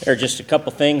There are just a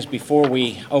couple things before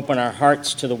we open our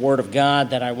hearts to the Word of God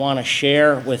that I want to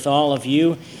share with all of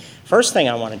you. First thing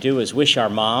I want to do is wish our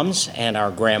moms and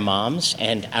our grandmoms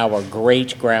and our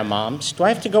great-grandmoms. Do I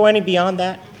have to go any beyond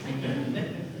that?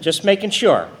 Just making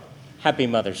sure. Happy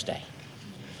Mother's Day.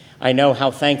 I know how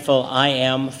thankful I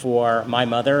am for my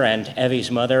mother and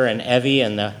Evie's mother and Evie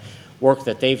and the work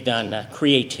that they've done,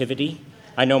 creativity.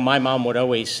 I know my mom would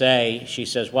always say, she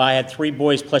says, well, I had 3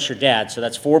 boys plus your dad, so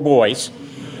that's 4 boys.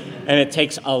 And it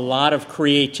takes a lot of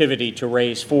creativity to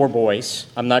raise 4 boys.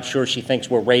 I'm not sure she thinks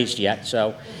we're raised yet,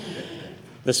 so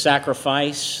the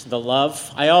sacrifice, the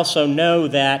love. I also know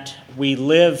that we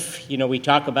live, we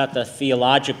talk about the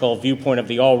theological viewpoint of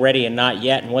the already and not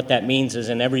yet, and what that means is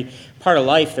in every part of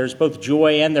life there's both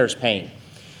joy and there's pain.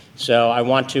 So I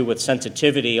want to, with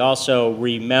sensitivity, also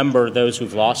remember those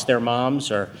who've lost their moms,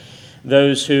 or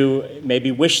those who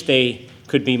maybe wish they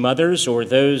could be mothers, or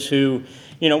those who,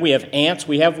 we have aunts,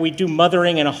 we do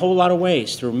mothering in a whole lot of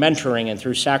ways, through mentoring and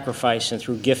through sacrifice and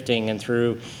through gifting and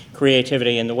through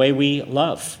creativity and the way we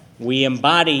love. We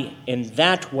embody in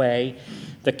that way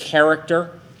the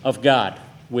character of God,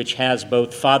 which has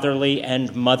both fatherly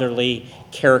and motherly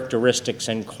characteristics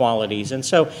and qualities. And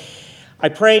so I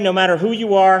pray no matter who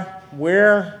you are,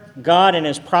 where God in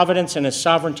His providence and His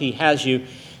sovereignty has you,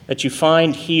 that you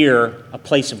find here a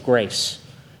place of grace,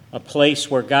 a place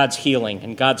where God's healing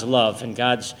and God's love and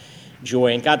God's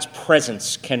joy and God's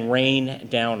presence can rain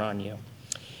down on you.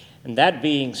 And that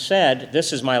being said,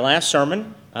 this is my last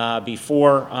sermon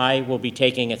before I will be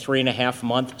taking a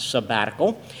 3.5-month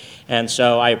sabbatical. And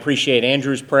so I appreciate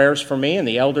Andrew's prayers for me and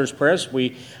the elders' prayers.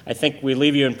 I think we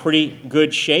leave you in pretty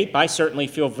good shape. I certainly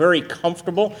feel very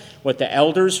comfortable with the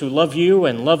elders who love you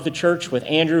and love the church, with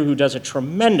Andrew, who does a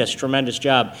tremendous, tremendous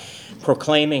job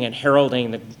proclaiming and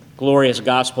heralding the glorious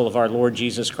gospel of our Lord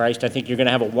Jesus Christ. I think you're going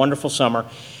to have a wonderful summer.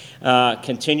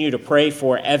 Continue to pray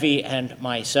for Evie and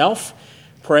myself.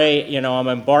 Pray, I'm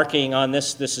embarking on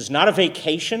this. This is not a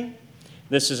vacation.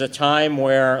 This is a time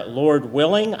where, Lord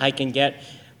willing, I can get...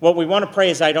 What we want to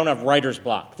pray is I don't have writer's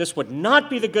block. This would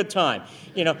not be the good time.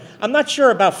 I'm not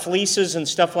sure about fleeces and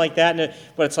stuff like that,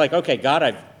 but it's like, okay, God,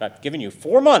 I've given you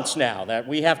 4 months now that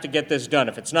we have to get this done.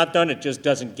 If it's not done, it just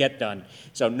doesn't get done.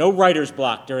 So no writer's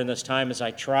block during this time as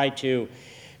I try to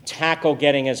tackle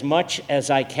getting as much as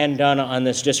I can done on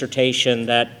this dissertation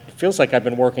that feels like I've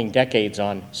been working decades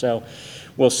on. So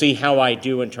we'll see how I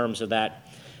do in terms of that.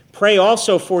 Pray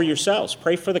also for yourselves.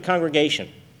 Pray for the congregation.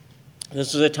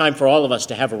 This is a time for all of us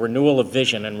to have a renewal of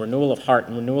vision and renewal of heart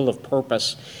and renewal of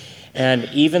purpose. And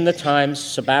even the times,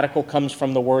 sabbatical comes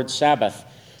from the word Sabbath.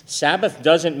 Sabbath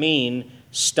doesn't mean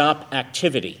stop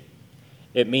activity.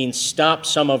 It means stop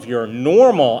some of your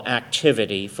normal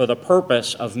activity for the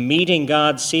purpose of meeting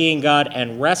God, seeing God,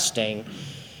 and resting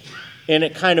in a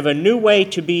kind of a new way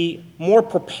to be more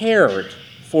prepared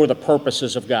for the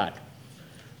purposes of God.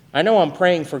 I know I'm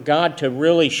praying for God to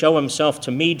really show Himself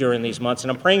to me during these months,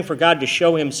 and I'm praying for God to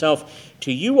show Himself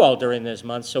to you all during these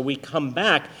months, so we come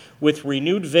back with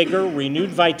renewed vigor, renewed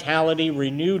vitality,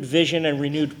 renewed vision, and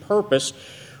renewed purpose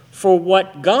for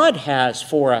what God has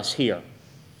for us here.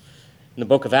 In the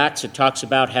book of Acts, it talks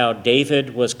about how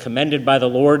David was commended by the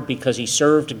Lord because he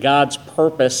served God's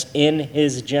purpose in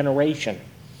his generation.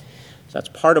 So that's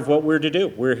part of what we're to do.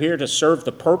 We're here to serve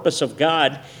the purpose of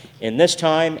God in this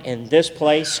time, in this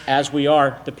place, as we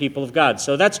are the people of God.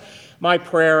 So that's my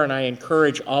prayer, and I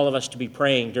encourage all of us to be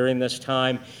praying during this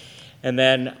time. And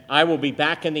then I will be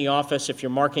back in the office, if you're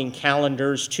marking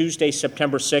calendars, Tuesday,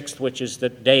 September 6th, which is the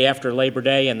day after Labor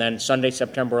Day, and then Sunday,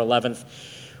 September 11th.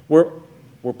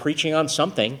 We're preaching on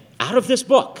something out of this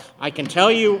book. I can tell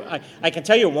you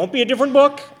it won't be a different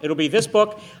book. It'll be this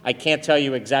book. I can't tell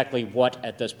you exactly what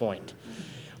at this point.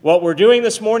 What we're doing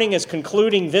this morning is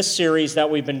concluding this series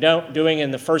that we've been doing in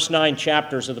the first 9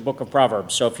 chapters of the book of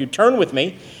Proverbs. So if you turn with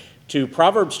me to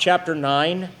Proverbs chapter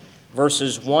 9,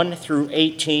 verses 1 through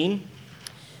 18,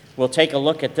 we'll take a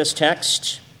look at this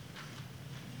text.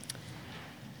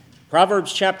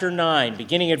 Proverbs chapter 9,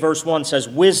 beginning at verse 1, says,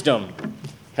 "Wisdom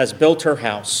has built her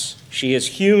house. She has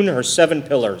hewn her 7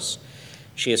 pillars.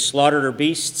 She has slaughtered her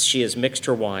beasts. She has mixed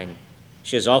her wine.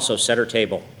 She has also set her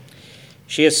table.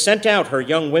 She has sent out her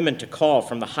young women to call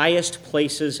from the highest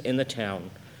places in the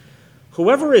town.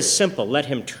 Whoever is simple, let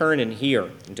him turn and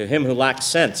hear. And to him who lacks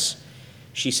sense,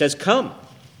 she says, Come,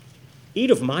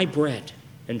 eat of my bread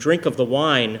and drink of the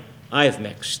wine I have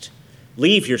mixed.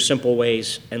 Leave your simple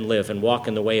ways and live, and walk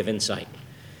in the way of insight.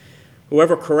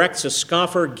 Whoever corrects a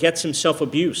scoffer gets himself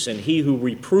abuse, and he who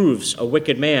reproves a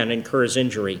wicked man incurs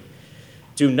injury.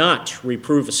 Do not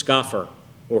reprove a scoffer,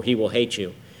 or he will hate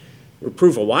you.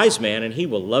 Reprove a wise man, and he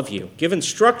will love you. Give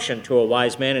instruction to a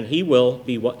wise man, and he will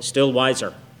be still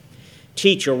wiser.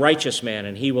 Teach a righteous man,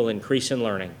 and he will increase in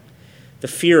learning. The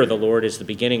fear of the Lord is the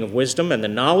beginning of wisdom, and the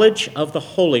knowledge of the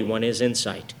Holy One is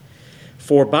insight.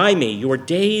 For by me your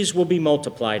days will be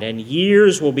multiplied, and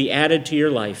years will be added to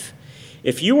your life.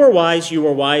 If you are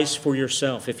wise for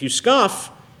yourself. If you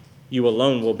scoff, you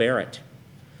alone will bear it.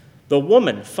 The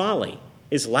woman, folly,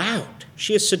 is loud.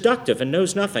 She is seductive and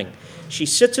knows nothing. She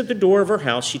sits at the door of her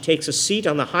house. She takes a seat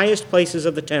on the highest places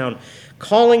of the town,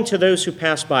 calling to those who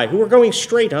pass by, who are going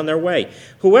straight on their way.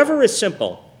 Whoever is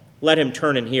simple, let him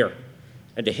turn and hear.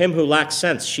 And to him who lacks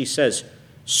sense, she says,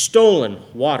 stolen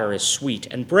water is sweet,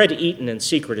 and bread eaten in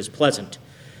secret is pleasant.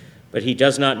 But he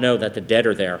does not know that the dead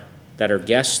are there, that her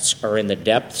guests are in the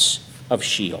depths of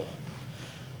Sheol.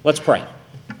 Let's pray.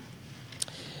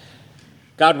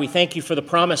 God, we thank you for the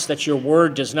promise that your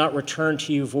word does not return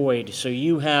to you void. So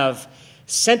you have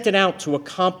sent it out to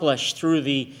accomplish through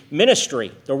the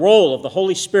ministry, the role of the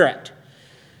Holy Spirit,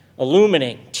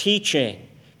 illumining, teaching,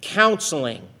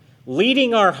 counseling,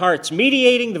 leading our hearts,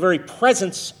 mediating the very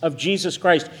presence of Jesus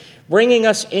Christ, bringing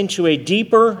us into a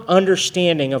deeper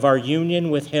understanding of our union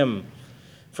with him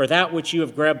for that which you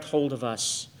have grabbed hold of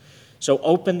us. So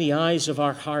open the eyes of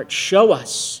our heart. Show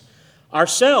us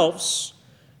ourselves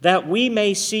that we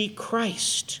may see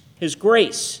Christ, his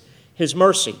grace, his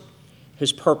mercy,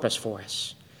 his purpose for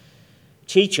us.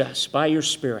 Teach us by your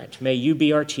Spirit. May you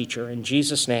be our teacher. In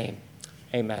Jesus' name,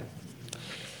 amen.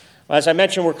 Well, as I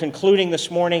mentioned, we're concluding this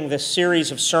morning this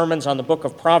series of sermons on the book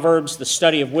of Proverbs, the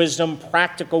study of wisdom,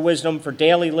 practical wisdom for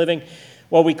daily living,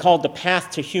 what we called the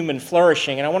path to human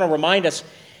flourishing. And I want to remind us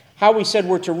how we said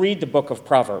we're to read the book of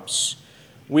Proverbs.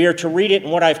 We are to read it in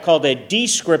what I've called a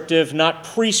descriptive, not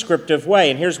prescriptive way.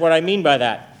 And here's what I mean by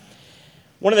that.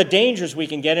 One of the dangers we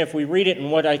can get if we read it in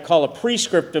what I call a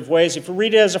prescriptive way is if we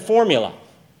read it as a formula.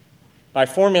 By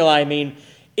formula, I mean,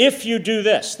 if you do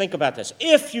this, think about this,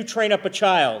 if you train up a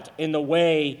child in the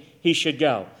way he should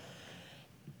go,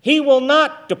 he will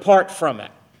not depart from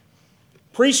it.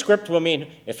 Prescript will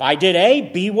mean, if I did A,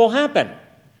 B will happen.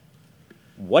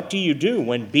 What do you do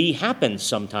when B happens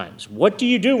sometimes? What do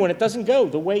you do when it doesn't go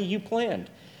the way you planned?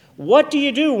 What do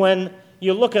you do when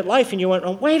you look at life and you went,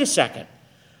 oh, wait a second.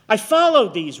 I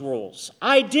followed these rules.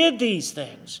 I did these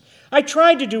things. I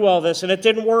tried to do all this and it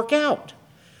didn't work out.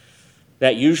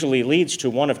 That usually leads to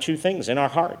one of two things in our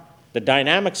heart. The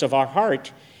dynamics of our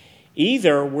heart,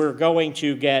 either we're going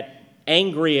to get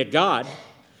angry at God.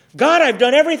 God, I've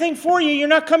done everything for you. You're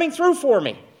not coming through for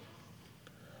me.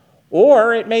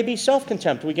 Or it may be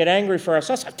self-contempt. We get angry for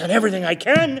ourselves. I've done everything I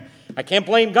can. I can't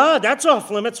blame God. That's off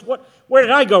limits. Where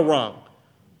did I go wrong?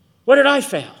 Where did I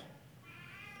fail?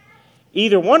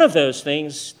 Either one of those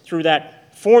things, through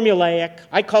that formulaic,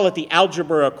 I call it the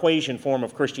algebra equation form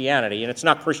of Christianity, and it's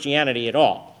not Christianity at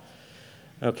all.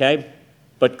 Okay?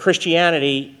 But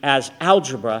Christianity as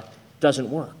algebra doesn't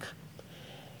work.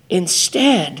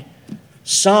 Instead,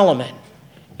 Solomon,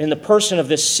 in the person of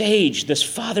this sage, this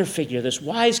father figure, this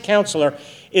wise counselor,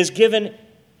 is given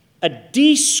a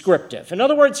descriptive. In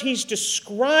other words, he's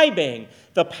describing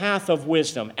the path of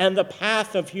wisdom and the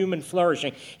path of human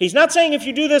flourishing. He's not saying if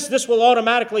you do this, this will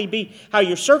automatically be how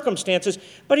your circumstances,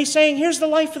 but he's saying here's the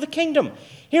life of the kingdom.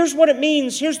 Here's what it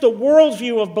means. Here's the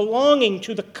worldview of belonging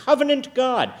to the covenant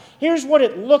God. Here's what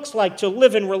it looks like to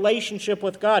live in relationship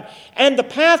with God. And the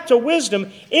path to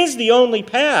wisdom is the only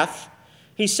path.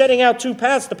 He's setting out two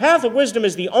paths. The path of wisdom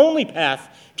is the only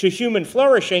path to human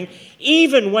flourishing.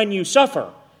 Even when you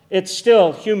suffer, it's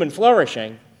still human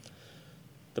flourishing.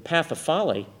 The path of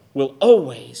folly will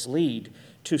always lead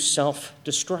to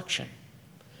self-destruction.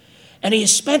 And he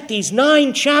has spent these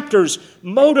 9 chapters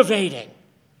motivating,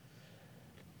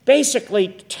 basically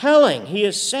telling, he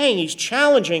is saying, he's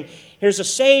challenging. Here's a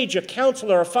sage, a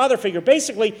counselor, a father figure.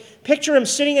 Basically, picture him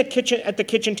sitting at the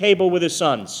kitchen table with his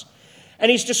sons. And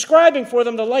he's describing for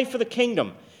them the life of the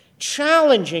kingdom,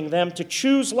 challenging them to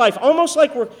choose life, almost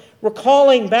like we're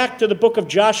recalling back to the book of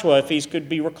Joshua, if he could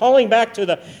be recalling back to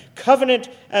the covenant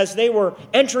as they were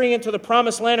entering into the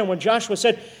promised land. And when Joshua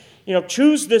said,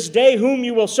 choose this day whom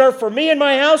you will serve. For me and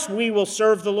my house, we will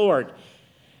serve the Lord.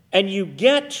 And you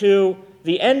get to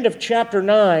the end of chapter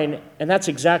 9, and that's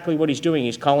exactly what he's doing.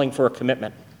 He's calling for a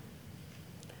commitment.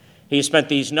 He spent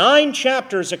these 9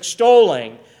 chapters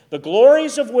extolling the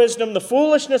glories of wisdom, the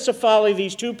foolishness of folly,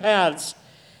 these 2 paths.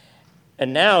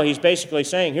 And now he's basically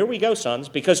saying, here we go, sons,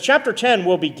 because chapter 10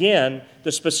 will begin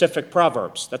the specific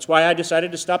Proverbs. That's why I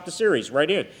decided to stop the series right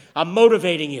here. I'm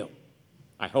motivating you.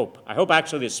 I hope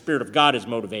actually the Spirit of God is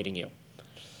motivating you.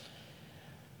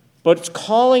 But it's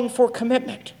calling for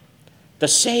commitment. The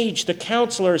sage, the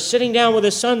counselor, is sitting down with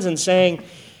his sons and saying,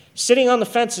 sitting on the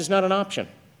fence is not an option.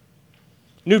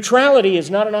 Neutrality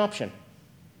is not an option.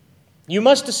 You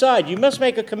must decide. You must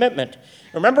make a commitment.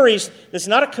 Remember, this is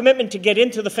not a commitment to get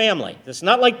into the family. This is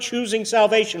not like choosing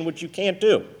salvation, which you can't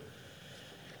do.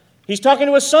 He's talking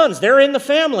to his sons. They're in the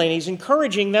family, and he's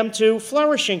encouraging them to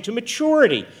flourishing, to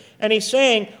maturity. And he's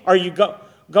saying, are you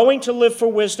going to live for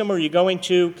wisdom, or are you going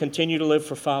to continue to live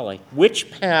for folly? Which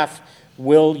path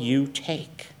will you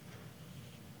take?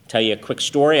 I'll tell you a quick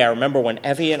story. I remember when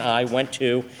Evie and I went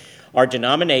to our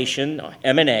denomination,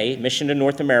 M&A, Mission to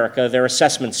North America, their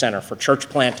assessment center for church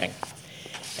planting.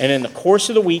 And in the course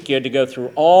of the week, you had to go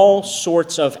through all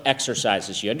sorts of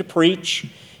exercises. You had to preach.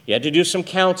 You had to do some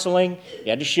counseling. You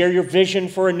had to share your vision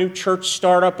for a new church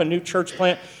startup, a new church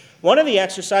plant. One of the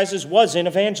exercises was in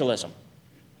evangelism.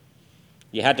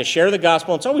 You had to share the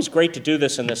gospel. It's always great to do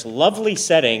this in this lovely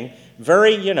setting,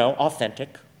 very,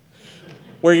 authentic,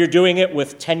 where you're doing it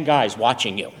with 10 guys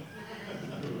watching you.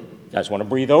 You guys want to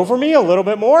breathe over me a little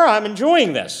bit more? I'm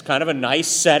enjoying this. Kind of a nice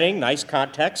setting, nice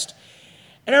context.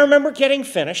 And I remember getting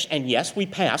finished, and yes, we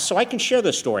passed, so I can share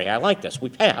this story. I like this. We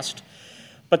passed.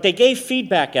 But they gave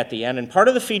feedback at the end, and part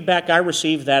of the feedback I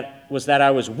received was that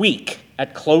I was weak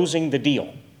at closing the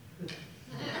deal.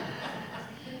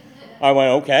 I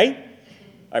went, okay,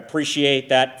 I appreciate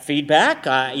that feedback.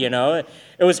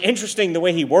 It was interesting the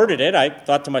way he worded it. I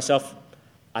thought to myself,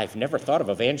 I've never thought of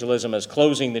evangelism as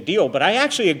closing the deal, but I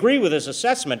actually agree with his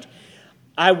assessment.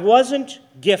 I wasn't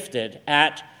gifted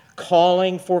at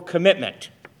calling for commitment.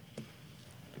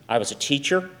 I was a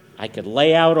teacher. I could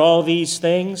lay out all these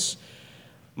things.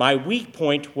 My weak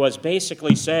point was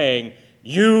basically saying,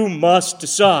 you must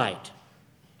decide.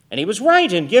 And he was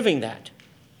right in giving that.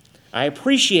 I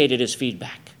appreciated his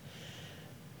feedback.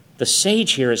 The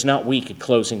sage here is not weak at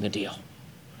closing the deal.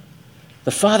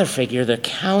 The father figure, the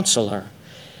counselor,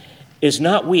 is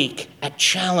not weak at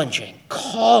challenging,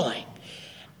 calling.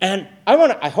 And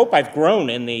I hope I've grown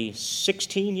in the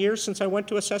 16 years since I went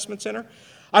to Assessment Center.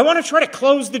 I want to try to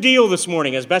close the deal this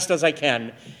morning as best as I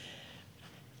can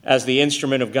as the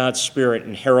instrument of God's Spirit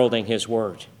in heralding His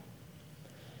Word.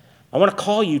 I want to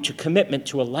call you to commitment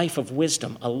to a life of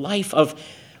wisdom, a life of,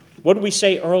 what did we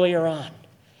say earlier on?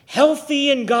 Healthy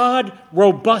in God,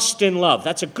 robust in love.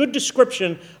 That's a good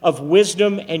description of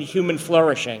wisdom and human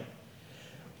flourishing.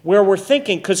 Where we're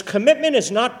thinking, because commitment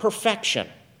is not perfection.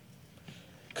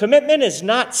 Commitment is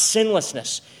not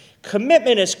sinlessness.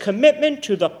 Commitment is commitment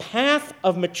to the path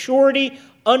of maturity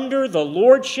under the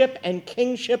lordship and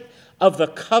kingship of the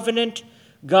covenant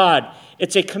God.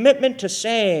 It's a commitment to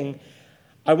saying,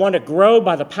 I want to grow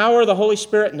by the power of the Holy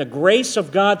Spirit and the grace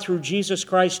of God through Jesus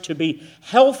Christ to be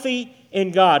healthy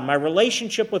in God. My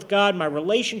relationship with God, my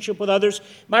relationship with others,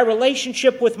 my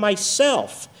relationship with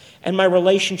myself, and my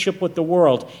relationship with the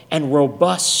world, and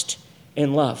robust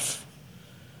in love.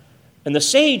 And the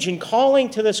sage, in calling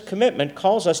to this commitment,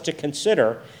 calls us to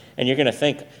consider, and you're going to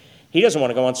think, he doesn't want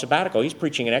to go on sabbatical. He's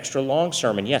preaching an extra long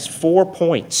sermon. Yes, 4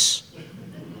 points.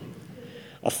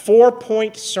 A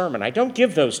 4-point sermon. I don't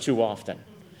give those too often.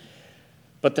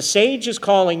 But the sage is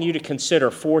calling you to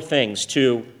consider 4 things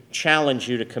to challenge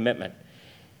you to commitment.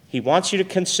 He wants you to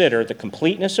consider the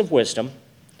completeness of wisdom,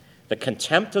 the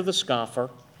contempt of the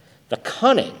scoffer, the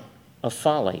cunning of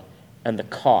folly, and the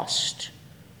cost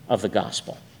of the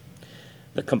gospel.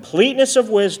 The completeness of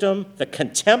wisdom, the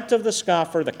contempt of the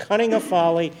scoffer, the cunning of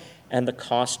folly, and the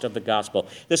cost of the gospel.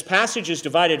 This passage is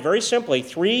divided very simply,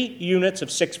 3 units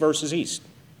of 6 verses each.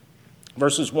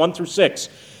 Verses 1 through 6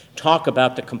 talk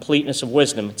about the completeness of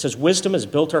wisdom. It says, wisdom has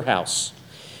built her house.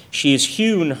 She has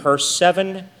hewn her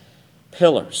 7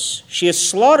 pillars. She has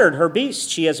slaughtered her beasts.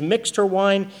 She has mixed her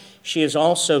wine. She has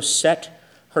also set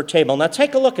her table. Now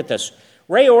take a look at this.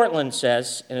 Ray Ortlund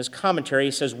says, in his commentary,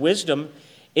 he says, wisdom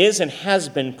is and has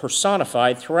been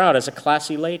personified throughout as a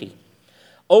classy lady,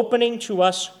 opening to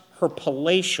us her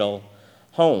palatial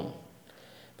home.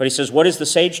 But he says, what is the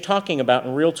sage talking about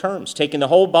in real terms? Taking the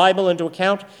whole Bible into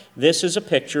account, this is a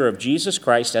picture of Jesus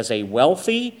Christ as a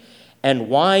wealthy and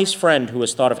wise friend who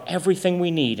has thought of everything we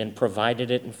need and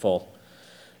provided it in full.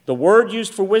 The word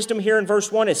used for wisdom here in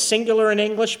verse 1 is singular in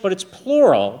English, but it's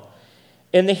plural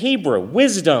in the Hebrew.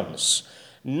 Wisdoms,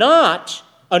 not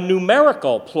a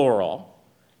numerical plural.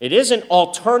 It isn't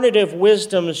alternative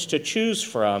wisdoms to choose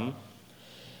from.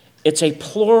 It's a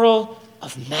plural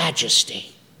of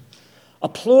majesty, a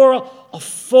plural of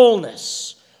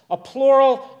fullness, a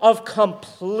plural of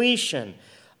completion.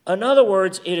 In other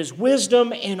words, it is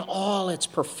wisdom in all its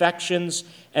perfections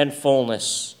and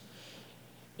fullness.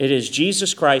 It is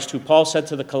Jesus Christ, who Paul said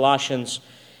to the Colossians,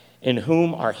 in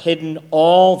whom are hidden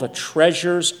all the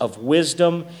treasures of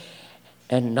wisdom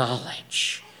and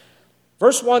knowledge.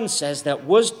 Verse 1 says that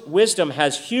wisdom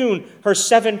has hewn her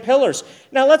 7 pillars.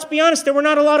 Now, let's be honest, there were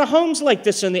not a lot of homes like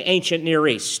this in the ancient Near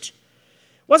East.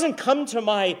 It wasn't come to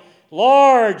my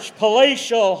large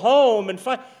palatial home and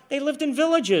find. They lived in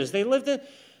villages.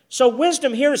 So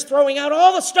wisdom here is throwing out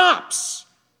all the stops.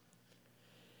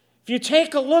 If you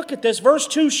take a look at this, verse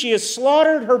 2, she has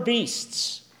slaughtered her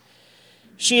beasts.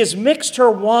 She has mixed her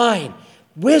wine.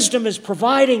 Wisdom is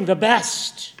providing the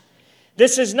best.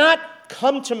 This is not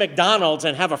come to McDonald's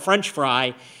and have a French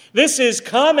fry. This is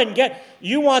come and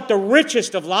you want the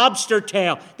richest of lobster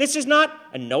tail. This is not,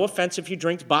 and no offense if you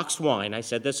drink boxed wine, I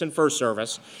said this in first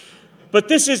service, but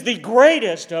this is the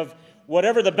greatest of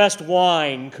whatever the best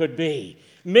wine could be.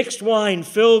 Mixed wine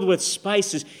filled with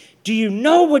spices. Do you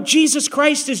know what Jesus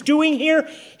Christ is doing here?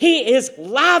 He is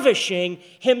lavishing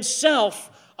himself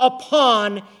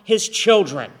upon his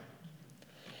children.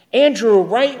 Andrew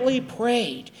rightly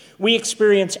prayed. We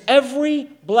experience every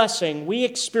blessing we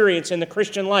experience in the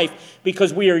Christian life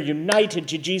because we are united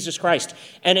to Jesus Christ.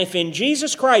 And if in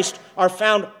Jesus Christ are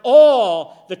found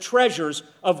all the treasures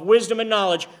of wisdom and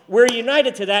knowledge, we're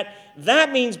united to that.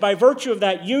 That means by virtue of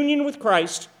that union with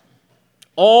Christ,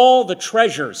 all the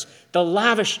treasures, the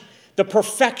lavish, the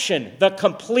perfection, the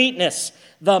completeness,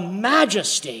 the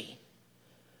majesty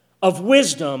of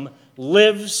wisdom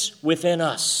lives within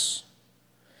us.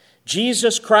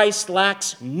 Jesus Christ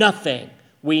lacks nothing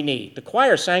we need. The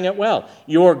choir sang it well.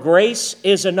 Your grace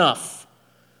is enough.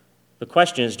 The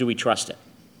question is, do we trust it?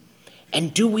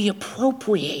 And do we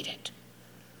appropriate it?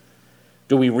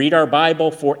 Do we read our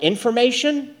Bible for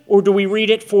information or do we read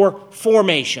it for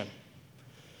formation?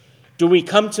 Do we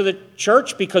come to the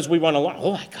church because we want to learn?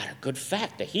 Oh, I got a good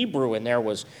fact. The Hebrew in there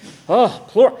was,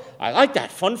 plural. I like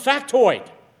that. Fun factoid.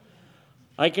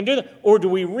 I can do that. Or do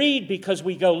we read because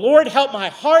we go, Lord, help my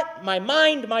heart, my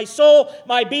mind, my soul,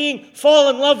 my being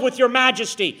fall in love with your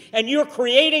majesty. And you're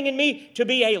creating in me to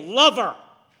be a lover.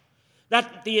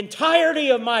 That the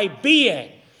entirety of my being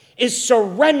is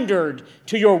surrendered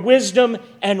to your wisdom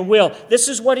and will. This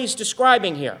is what he's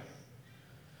describing here.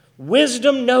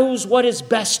 Wisdom knows what is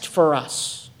best for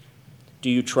us. Do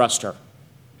you trust her?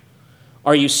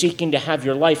 Are you seeking to have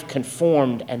your life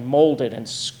conformed and molded and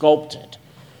sculpted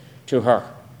to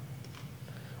her?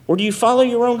 Or do you follow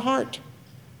your own heart?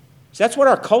 So that's what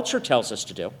our culture tells us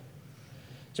to do.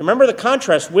 So remember the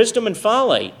contrast, wisdom and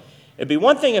folly. It'd be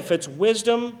one thing if it's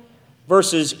wisdom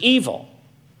versus evil.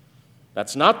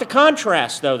 That's not the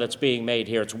contrast, though, that's being made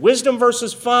here. It's wisdom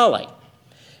versus folly.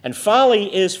 And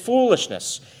folly is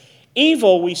foolishness.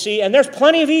 Evil, we see, and there's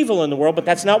plenty of evil in the world, but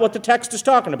that's not what the text is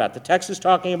talking about. The text is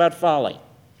talking about folly.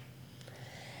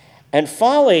 And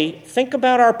folly, think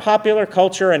about our popular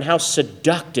culture and how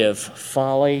seductive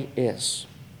folly is.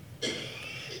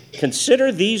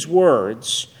 Consider these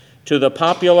words to the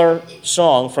popular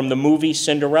song from the movie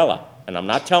Cinderella. And I'm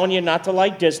not telling you not to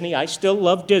like Disney. I still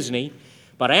love Disney.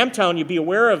 But I am telling you, be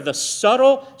aware of the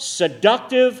subtle,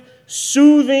 seductive,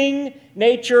 soothing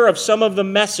nature of some of the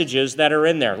messages that are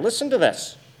in there. Listen to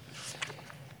this.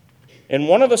 In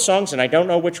one of the songs, and I don't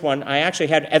know which one, I actually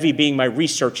had Evie being my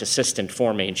research assistant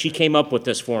for me, and she came up with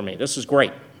this for me. This is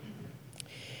great.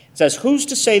 It says, who's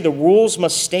to say the rules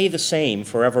must stay the same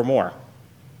forevermore?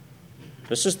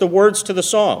 This is the words to the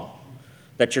song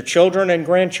that your children and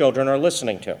grandchildren are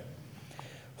listening to.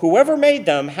 Whoever made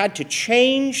them had to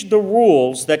change the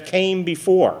rules that came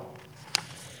before.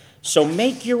 So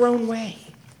make your own way.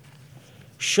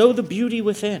 Show the beauty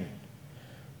within.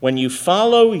 When you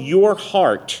follow your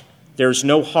heart, there's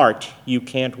no heart you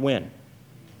can't win.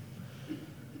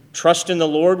 Trust in the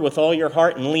Lord with all your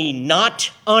heart and lean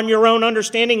not on your own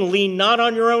understanding, lean not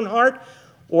on your own heart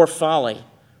or folly.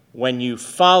 When you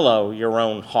follow your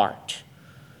own heart,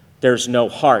 there's no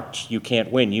heart you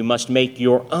can't win. You must make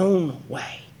your own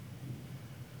way.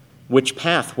 Which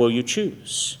path will you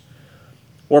choose?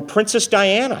 Or Princess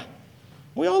Diana.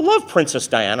 We all love Princess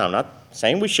Diana. I'm not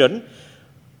saying we shouldn't.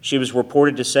 She was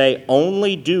reported to say,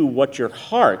 only do what your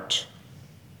heart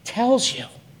tells you.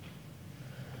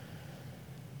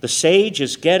 The sage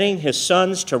is getting his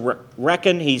sons to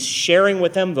reckon. He's sharing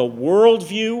with them the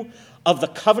worldview of the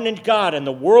covenant God and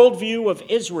the worldview of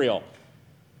Israel.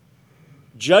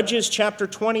 Judges chapter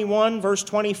 21, verse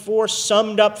 24,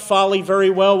 summed up folly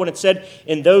very well when it said,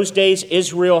 in those days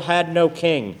Israel had no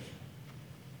king.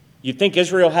 You'd think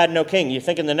Israel had no king. You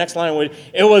think in the next line,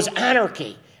 it was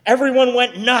anarchy. Everyone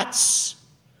went nuts.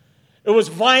 It was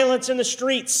violence in the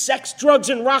streets, sex, drugs,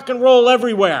 and rock and roll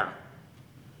everywhere.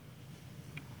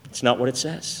 It's not what it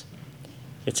says.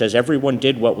 It says everyone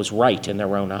did what was right in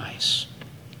their own eyes.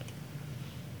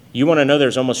 You want to know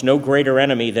there's almost no greater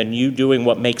enemy than you doing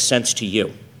what makes sense to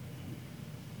you.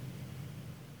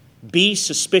 Be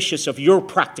suspicious of your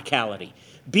practicality.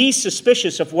 Be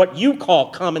suspicious of what you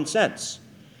call common sense.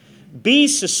 Be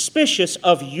suspicious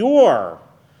of your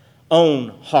own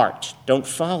heart. Don't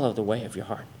follow the way of your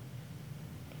heart.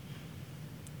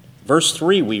 Verse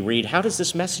 3 we read, how does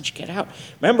this message get out?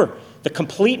 Remember, the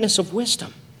completeness of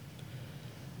wisdom.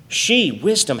 She,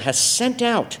 wisdom, has sent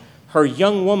out her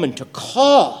young woman to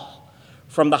call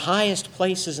from the highest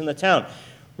places in the town.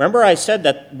 Remember I said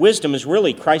that wisdom is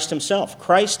really Christ himself.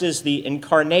 Christ is the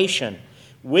incarnation,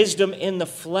 wisdom in the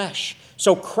flesh.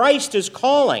 So Christ is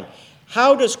calling.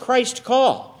 How does Christ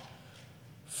call?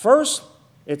 First,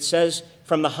 it says,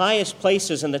 from the highest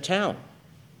places in the town.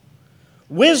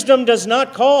 Wisdom does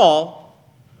not call.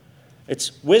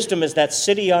 Wisdom is that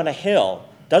city on a hill.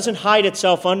 Doesn't hide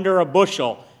itself under a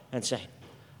bushel and say,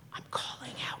 I'm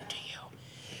calling out to you.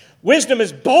 Wisdom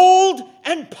is bold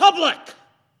and public.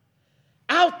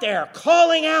 Out there,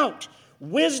 calling out.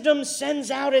 Wisdom sends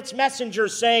out its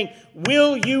messengers saying,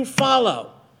 will you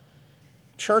follow?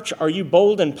 Church, are you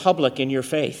bold and public in your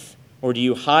faith? Or do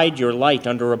you hide your light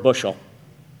under a bushel?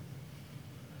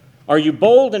 Are you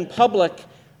bold and public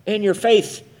in your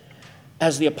faith?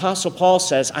 As the Apostle Paul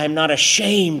says, I am not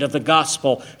ashamed of the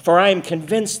gospel, for I am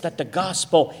convinced that the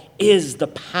gospel is the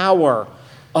power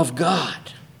of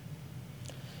God.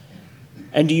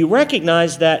 And do you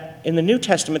recognize that in the New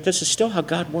Testament, this is still how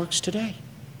God works today?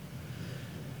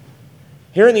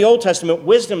 Here in the Old Testament,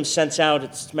 wisdom sends out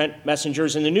its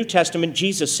messengers. In the New Testament,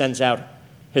 Jesus sends out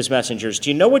his messengers. Do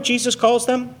you know what Jesus calls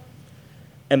them?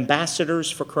 Ambassadors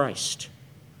for Christ.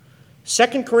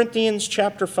 2 Corinthians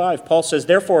chapter 5, Paul says,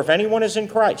 therefore, if anyone is in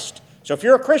Christ, so if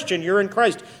you're a Christian, you're in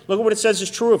Christ, look at what it says is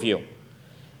true of you.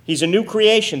 He's a new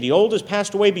creation. The old has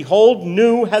passed away. Behold,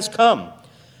 new has come.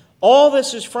 All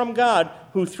this is from God,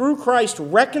 who through Christ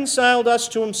reconciled us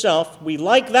to himself. We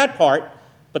like that part,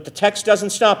 but the text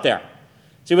doesn't stop there.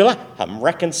 See, I'm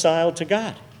reconciled to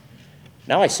God.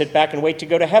 Now I sit back and wait to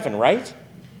go to heaven, right?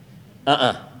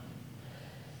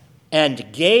 And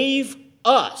gave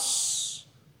us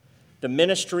the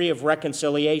ministry of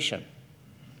reconciliation.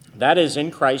 That is,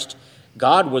 in Christ,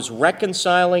 God was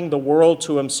reconciling the world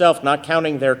to himself, not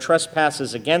counting their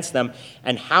trespasses against them.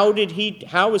 And how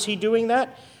was he doing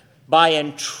that? By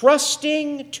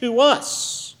entrusting to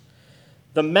us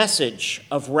the message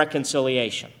of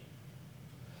reconciliation.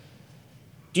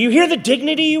 Do you hear the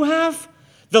dignity you have?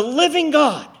 The living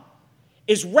God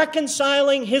is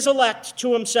reconciling his elect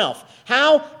to himself.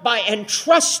 How? By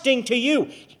entrusting to you,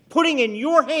 putting in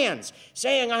your hands,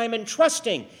 saying, I'm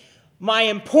entrusting my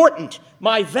important,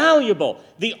 my valuable,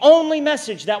 the only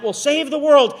message that will save the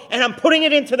world, and I'm putting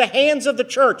it into the hands of the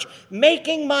church,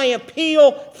 making my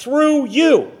appeal through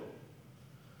you.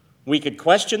 We could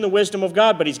question the wisdom of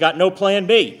God, but he's got no plan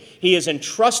B. He has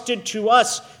entrusted to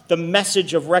us the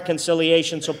message of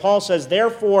reconciliation. So Paul says,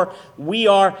 therefore, we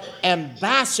are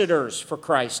ambassadors for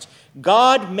Christ.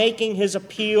 God making his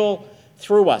appeal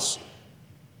through us.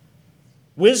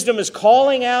 Wisdom is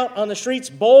calling out on the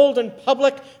streets, bold and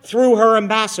public, through her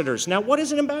ambassadors. Now, what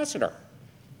is an ambassador?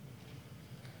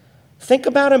 Think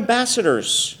about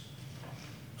ambassadors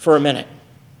for a minute.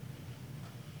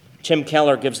 Tim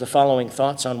Keller gives the following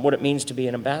thoughts on what it means to be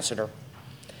an ambassador.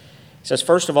 He says,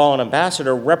 first of all, an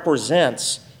ambassador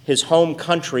represents his home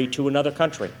country to another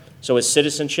country. So his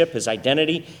citizenship, his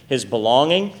identity, his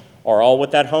belonging are all with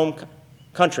that home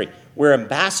country. We're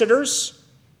ambassadors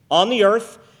on the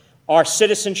earth. Our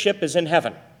citizenship is in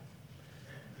heaven.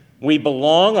 We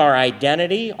belong, our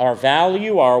identity, our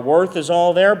value, our worth is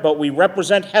all there, but we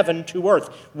represent heaven to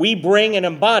earth. We bring and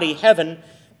embody heaven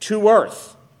to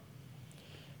earth.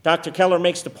 Dr. Keller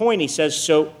makes the point, he says,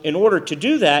 so in order to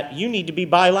do that, you need to be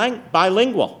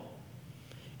bilingual.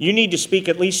 You need to speak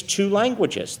at least two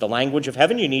languages. The language of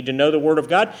heaven, you need to know the Word of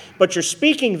God, but you're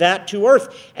speaking that to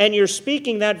earth, and you're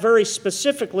speaking that very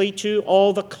specifically to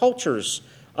all the cultures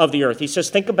of the earth. He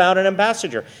says, think about an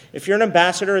ambassador. If you're an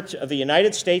ambassador of the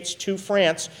United States to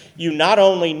France, you not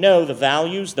only know the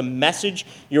values, the message,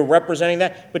 you're representing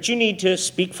that, but you need to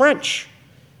speak French.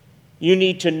 You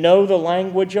need to know the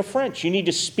language of French. You need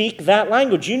to speak that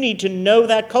language. You need to know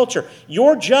that culture.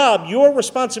 Your job, your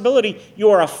responsibility,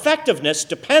 your effectiveness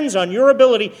depends on your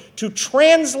ability to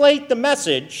translate the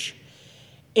message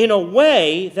in a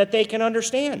way that they can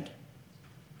understand.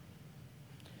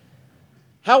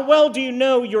 How well do you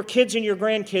know your kids' and your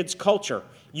grandkids' culture?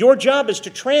 Your job is to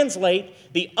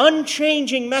translate the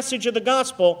unchanging message of the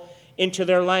gospel into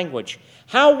their language.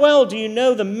 How well do you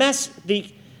know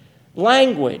the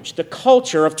language, the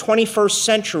culture of 21st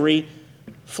century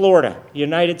Florida,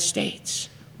 United States,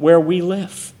 where we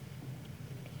live?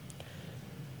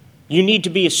 You need to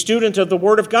be a student of the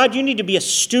Word of God. You need to be a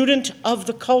student of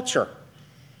the culture.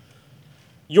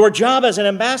 Your job as an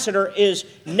ambassador is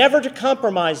never to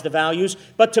compromise the values,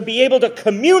 but to be able to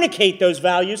communicate those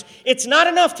values. It's not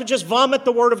enough to just vomit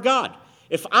the Word of God.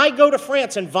 If I go to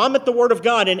France and vomit the Word of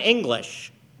God in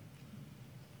English,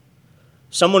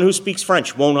 someone who speaks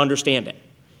French won't understand it.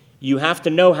 You have to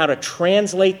know how to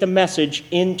translate the message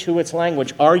into its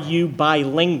language. Are you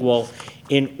bilingual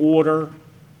in order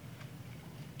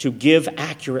to give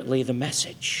accurately the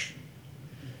message?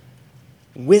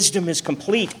 Wisdom is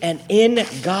complete, and in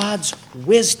God's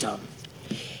wisdom,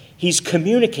 He's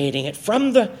communicating it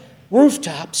from the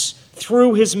rooftops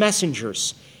through His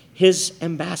messengers, His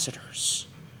ambassadors.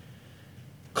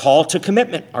 Call to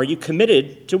commitment. Are you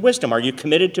committed to wisdom? Are you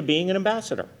committed to being an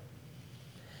ambassador?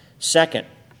 Second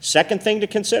thing to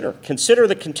consider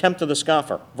the contempt of the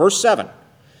scoffer. Verse 7.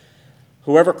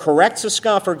 Whoever corrects a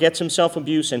scoffer gets himself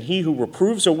abuse, and he who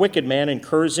reproves a wicked man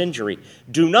incurs injury.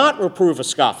 Do not reprove a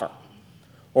scoffer,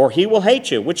 or he will hate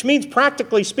you, which means,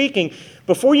 practically speaking,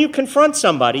 before you confront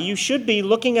somebody, you should be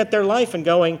looking at their life and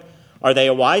going, are they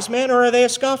a wise man or are they a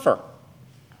scoffer?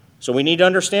 So we need to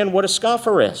understand what a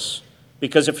scoffer is.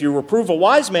 Because if you reprove a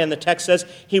wise man, the text says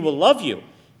he will love you.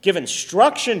 Give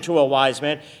instruction to a wise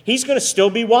man, he's going to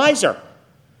still be wiser.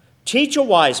 Teach a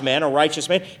wise man, a righteous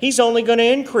man, he's only going to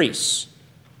increase.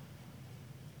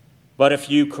 But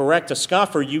if you correct a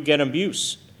scoffer, you get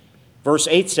abuse. Verse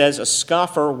 8 says, a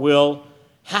scoffer will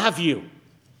have you.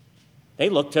 They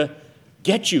look to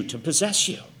get you, to possess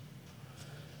you.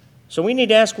 So we need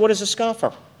to ask, what is a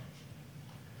scoffer?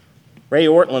 Ray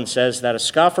Ortlund says that a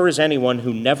scoffer is anyone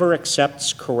who never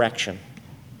accepts correction.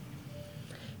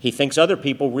 He thinks other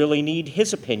people really need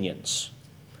his opinions.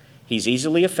 He's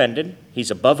easily offended.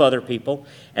 He's above other people.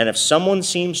 And if someone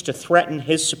seems to threaten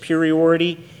his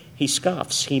superiority, he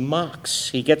scoffs, he mocks,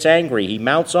 he gets angry, he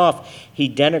mouths off, he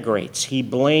denigrates, he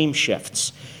blame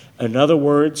shifts. In other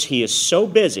words, he is so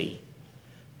busy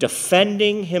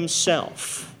defending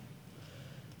himself,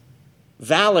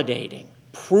 validating,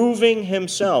 proving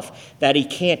himself that he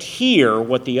can't hear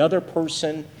what the other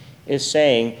person is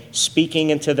saying,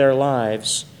 speaking into their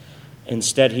lives.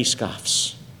 Instead, he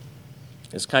scoffs.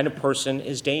 This kind of person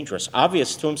is dangerous,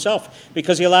 obvious to himself,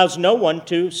 because he allows no one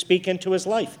to speak into his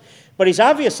life. But he's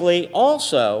obviously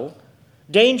also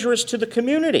dangerous to the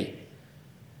community.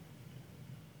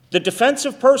 The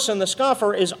defensive person, the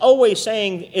scoffer, is always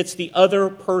saying it's the other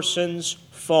person's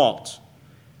fault.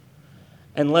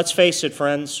 And let's face it,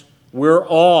 friends, we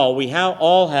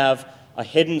all have a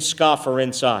hidden scoffer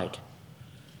inside.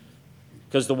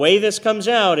 Because the way this comes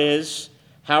out is,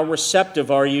 how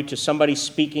receptive are you to somebody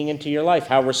speaking into your life?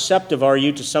 How receptive are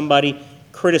you to somebody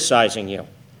criticizing you?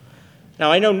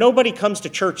 Now, I know nobody comes to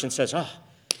church and says,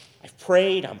 I've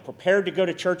prayed, I'm prepared to go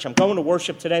to church, I'm going to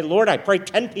worship today. Lord, I pray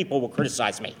 10 people will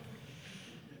criticize me.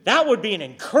 That would be an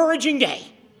encouraging day.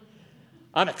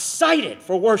 I'm excited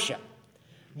for worship.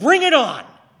 Bring it on.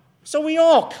 So we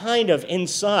all kind of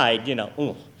inside,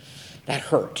 that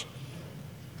hurt.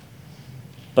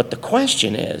 But the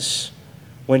question is,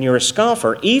 when you're a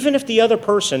scoffer, even if the other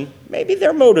person, maybe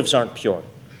their motives aren't pure.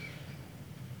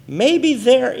 Maybe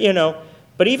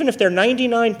but even if they're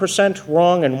 99%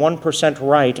 wrong and 1%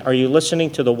 right, are you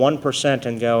listening to the 1%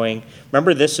 and going,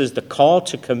 remember, this is the call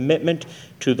to commitment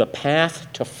to the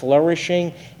path to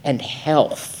flourishing and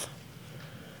health.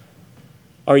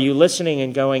 Are you listening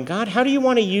and going, God, how do you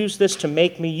want to use this to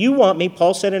make me? You want me,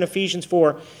 Paul said in Ephesians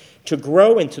 4, to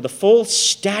grow into the full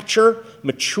stature,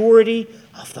 maturity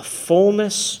of the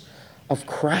fullness of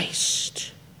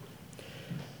Christ.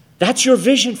 That's your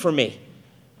vision for me.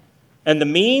 And the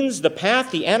means, the path,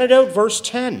 the antidote, verse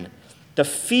 10. The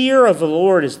fear of the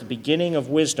Lord is the beginning of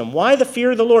wisdom. Why the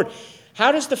fear of the Lord?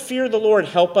 How does the fear of the Lord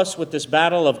help us with this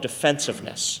battle of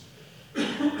defensiveness?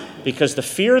 Because the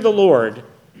fear of the Lord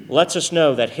lets us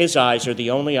know that His eyes are the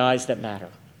only eyes that matter.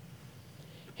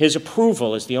 His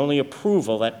approval is the only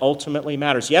approval that ultimately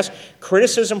matters. Yes,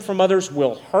 criticism from others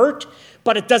will hurt,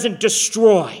 but it doesn't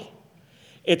destroy.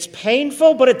 It's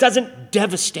painful, but it doesn't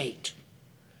devastate.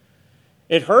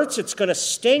 It hurts, it's going to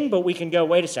sting, but we can go,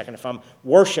 wait a second, if I'm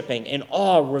worshiping in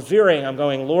awe, revering, I'm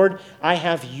going, Lord, I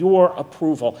have your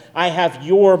approval. I have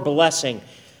your blessing.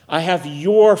 I have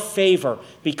your favor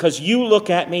because you look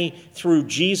at me through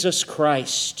Jesus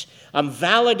Christ. I'm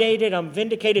validated, I'm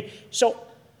vindicated. So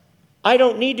I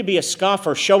don't need to be a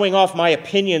scoffer showing off my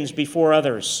opinions before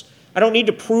others. I don't need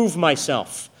to prove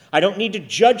myself. I don't need to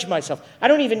judge myself. I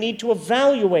don't even need to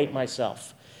evaluate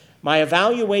myself. My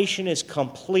evaluation is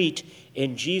complete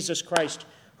in Jesus Christ,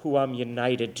 who I'm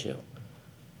united to.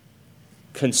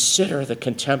 Consider the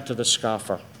contempt of the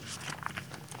scoffer.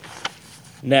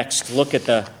 Next, look at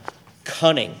the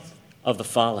cunning of the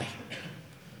folly.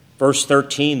 Verse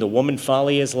 13, the woman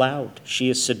folly is loud. She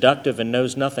is seductive and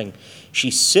knows nothing. She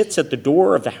sits at the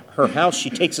door of her house. She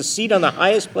takes a seat on the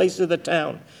highest place of the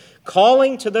town,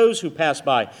 calling to those who pass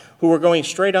by, who are going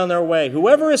straight on their way.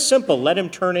 Whoever is simple, let him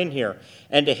turn in here.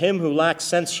 And to him who lacks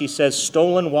sense, she says,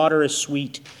 stolen water is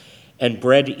sweet, and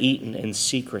bread eaten in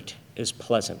secret is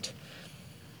pleasant.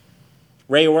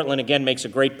 Ray Ortlund again makes a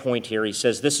great point here. He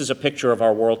says, this is a picture of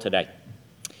our world today.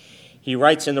 He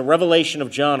writes, in the Revelation of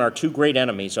John, our two great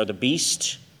enemies are the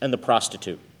beast and the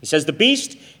prostitute. He says, the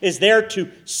beast is there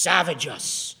to savage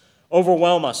us,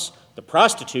 overwhelm us. The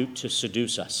prostitute to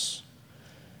seduce us.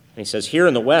 And he says, here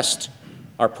in the West,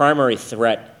 our primary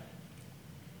threat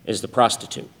is the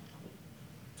prostitute.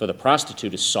 For the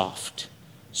prostitute is soft,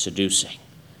 seducing,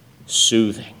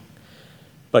 soothing,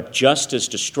 but just as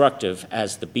destructive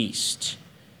as the beast.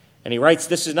 And he writes,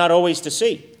 this is not always to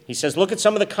see. He says, look at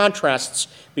some of the contrasts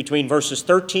between verses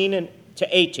 13 to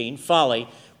 18, folly,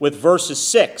 with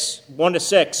verses 1 to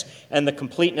 6, and the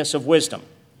completeness of wisdom.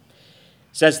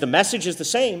 He says, the message is the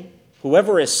same.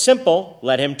 Whoever is simple,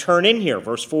 let him turn in here.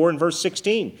 Verse 4 and verse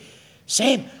 16.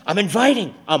 Same. I'm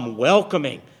inviting. I'm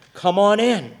welcoming. Come on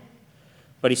in.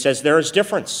 But he says there is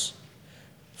difference.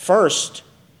 First,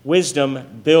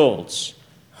 wisdom builds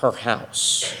her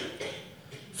house.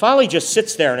 Folly just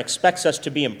sits there and expects us to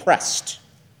be impressed.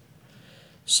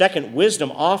 Second,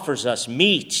 wisdom offers us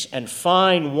meat and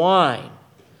fine wine.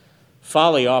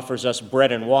 Folly offers us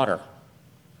bread and water. It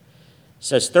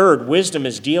says third, wisdom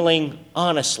is dealing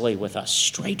honestly with us,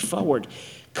 straightforward.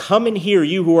 Come in here,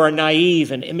 you who are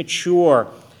naive and immature,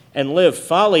 and live.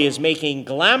 Folly is making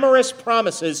glamorous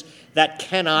promises that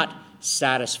cannot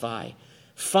satisfy.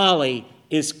 Folly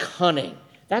is cunning.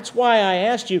 That's why I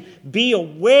asked you, be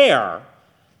aware.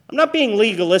 I'm not being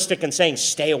legalistic and saying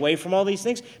stay away from all these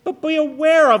things, but be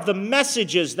aware of the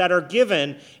messages that are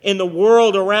given in the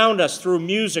world around us through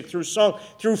music, through song,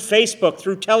 through Facebook,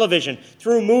 through television,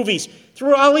 through movies,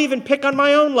 I'll even pick on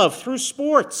my own love, through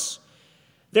sports.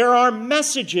 There are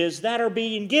messages that are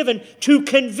being given to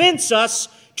convince us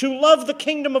to love the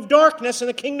kingdom of darkness and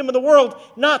the kingdom of the world,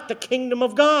 not the kingdom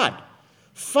of God.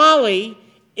 Folly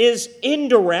is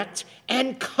indirect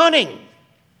and cunning.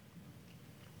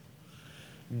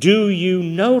 Do you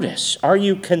notice? Are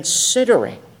you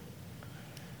considering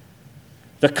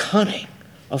the cunning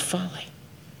of folly?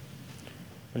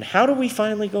 And how do we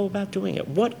finally go about doing it?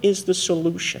 What is the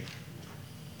solution?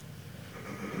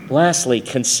 Lastly,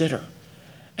 consider.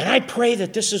 And I pray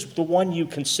that this is the one you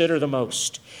consider the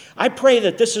most. I pray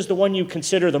that this is the one you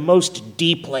consider the most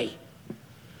deeply.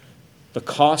 The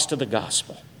cost of the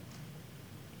gospel.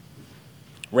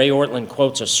 Ray Ortlund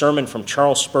quotes a sermon from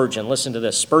Charles Spurgeon. Listen to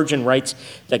this. Spurgeon writes,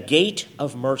 the gate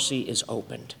of mercy is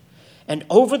opened, and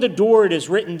over the door it is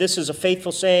written, this is a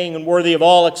faithful saying and worthy of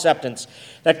all acceptance,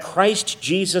 that Christ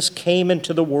Jesus came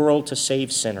into the world to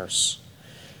save sinners.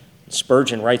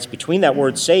 Spurgeon writes, between that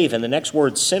word save and the next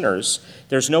word sinners,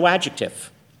 there's no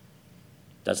adjective.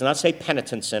 It does not say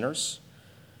penitent sinners,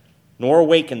 nor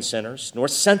awakened sinners, nor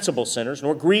sensible sinners,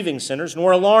 nor grieving sinners,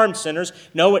 nor alarmed sinners.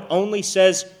 No, it only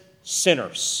says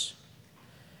sinners.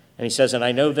 And he says, and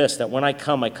I know this, that when I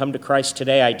come to Christ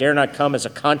today. I dare not come as a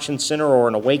conscious sinner or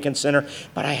an awakened sinner,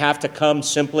 but I have to come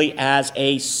simply as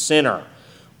a sinner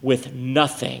with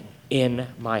nothing in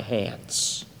my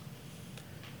hands.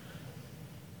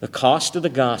 The cost of the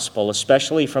gospel,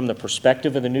 especially from the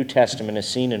perspective of the New Testament, is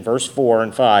seen in verse 4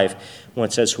 and 5 when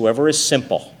it says, whoever is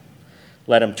simple,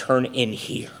 let him turn in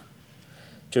here.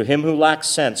 To him who lacks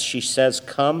sense, she says,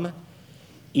 come,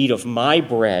 eat of my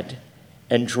bread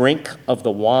and drink of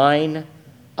the wine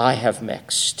I have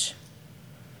mixed.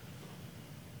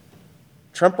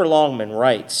 Tremper Longman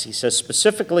writes, he says,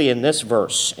 specifically in this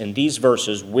verse, in these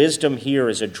verses, wisdom here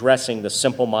is addressing the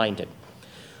simple-minded,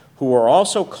 who are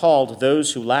also called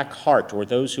those who lack heart or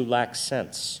those who lack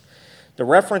sense. The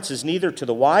reference is neither to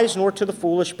the wise nor to the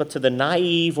foolish, but to the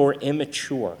naive or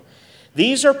immature.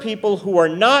 These are people who are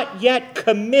not yet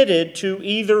committed to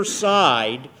either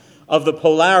side of the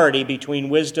polarity between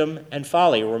wisdom and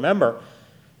folly. Remember,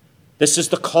 this is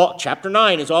the call. Chapter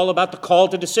 9 is all about the call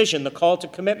to decision, the call to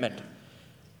commitment.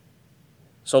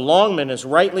 So Longman is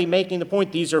rightly making the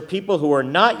point, these are people who are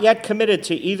not yet committed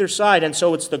to either side, and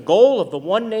so it's the goal of the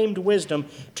one named wisdom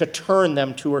to turn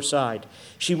them to her side.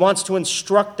 She wants to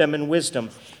instruct them in wisdom.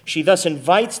 She thus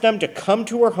invites them to come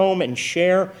to her home and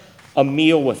share a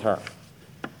meal with her.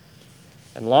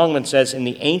 And Longman says, in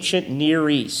the ancient Near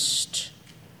East,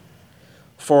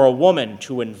 for a woman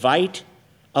to invite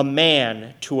a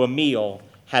man to a meal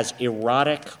has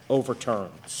erotic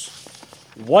overtones.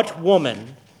 What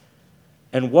woman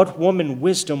And what woman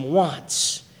wisdom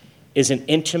wants is an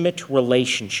intimate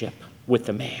relationship with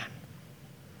the man.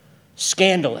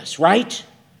 Scandalous, right?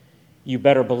 You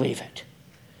better believe it.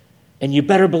 And you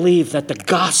better believe that the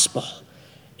gospel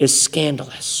is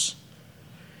scandalous.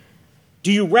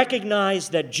 Do you recognize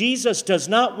that Jesus does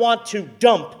not want to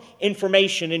dump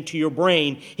information into your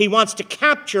brain? He wants to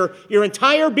capture your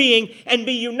entire being and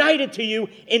be united to you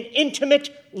in intimate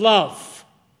love.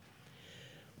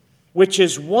 Which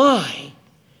is why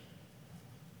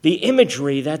the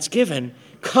imagery that's given,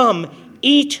 come,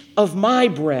 eat of my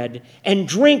bread and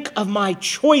drink of my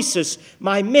choicest,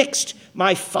 my mixed,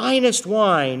 my finest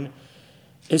wine,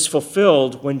 is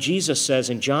fulfilled when Jesus says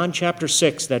in John chapter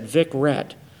 6 that Vic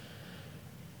read,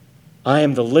 I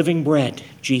am the living bread,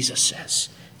 Jesus says,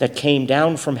 that came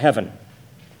down from heaven,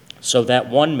 so that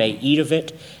one may eat of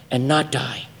it and not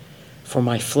die. For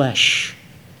my flesh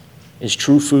is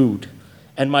true food,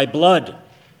 and my blood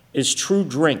is true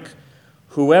drink.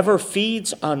 Whoever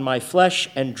feeds on my flesh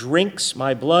and drinks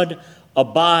my blood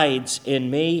abides in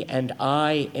me, and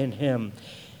I in him.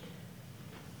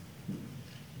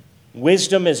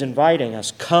 Wisdom is inviting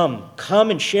us, come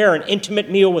and share an intimate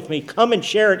meal with me. Come and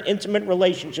share an intimate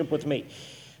relationship with me.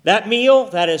 That meal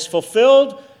that is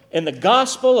fulfilled in the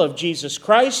gospel of Jesus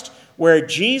Christ, where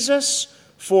Jesus,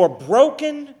 for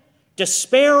broken,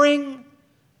 despairing,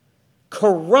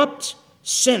 corrupt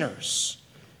sinners,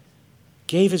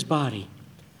 gave his body,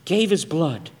 gave his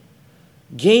blood,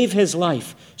 gave his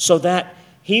life, so that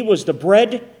he was the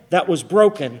bread that was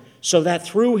broken, so that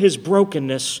through his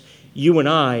brokenness, you and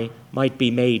I might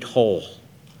be made whole.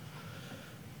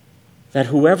 That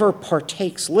whoever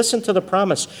partakes, listen to the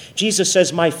promise. Jesus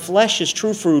says, my flesh is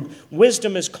true food.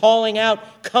 Wisdom is calling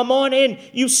out, come on in,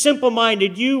 you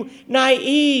simple-minded, you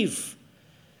naive.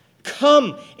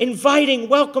 Come, inviting,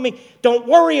 welcoming. Don't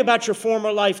worry about your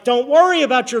former life. Don't worry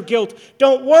about your guilt.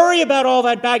 Don't worry about all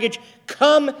that baggage.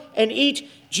 Come and eat.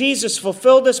 Jesus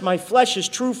fulfilled this. My flesh is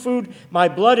true food. My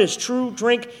blood is true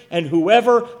drink. And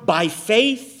whoever by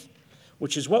faith,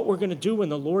 which is what we're going to do in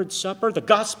the Lord's Supper, the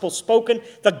gospel spoken,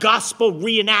 the gospel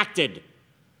reenacted.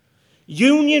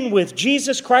 Union with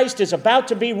Jesus Christ is about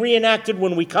to be reenacted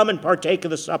when we come and partake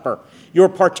of the supper. You're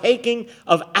partaking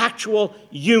of actual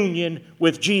union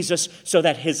with Jesus so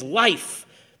that his life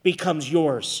becomes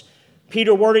yours.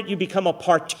 Peter worded, you become a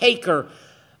partaker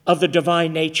of the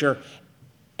divine nature,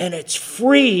 and it's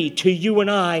free to you and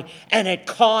I, and it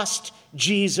cost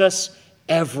Jesus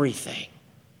everything.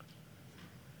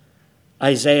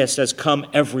 Isaiah says, come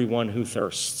everyone who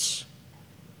thirsts.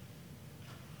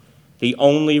 The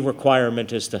only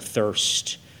requirement is to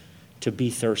thirst, to be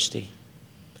thirsty.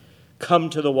 Come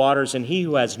to the waters, and he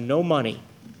who has no money,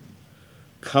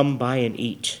 come buy and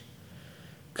eat.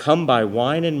 Come buy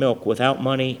wine and milk without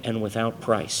money and without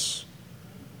price.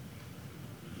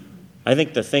 I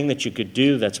think the thing that you could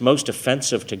do that's most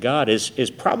offensive to God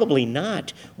is probably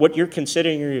not what you're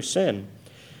considering your sin,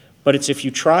 but it's if you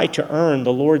try to earn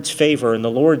the Lord's favor and the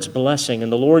Lord's blessing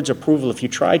and the Lord's approval, if you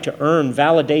try to earn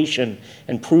validation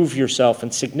and prove yourself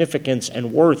and significance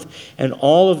and worth and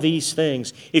all of these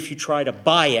things, if you try to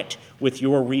buy it with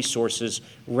your resources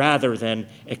rather than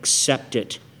accept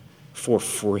it for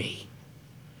free.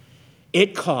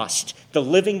 It cost the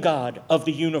living God of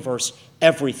the universe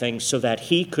everything so that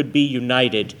he could be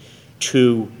united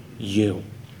to you.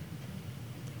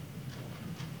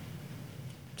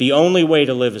 The only way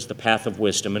to live is the path of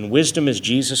wisdom, and wisdom is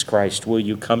Jesus Christ. Will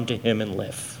you come to him and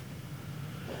live?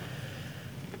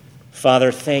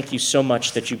 Father, thank you so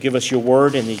much that you give us your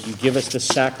word and that you give us the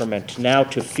sacrament now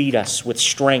to feed us with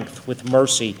strength, with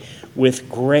mercy, with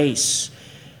grace,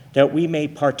 that we may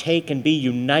partake and be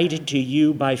united to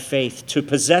you by faith, to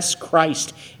possess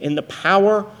Christ in the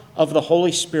power of the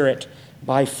Holy Spirit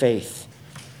by faith.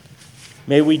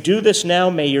 May we do this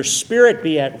now. May your Spirit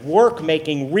be at work,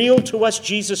 making real to us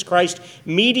Jesus Christ,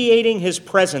 mediating his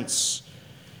presence.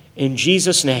 In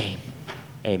Jesus' name,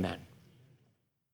 amen.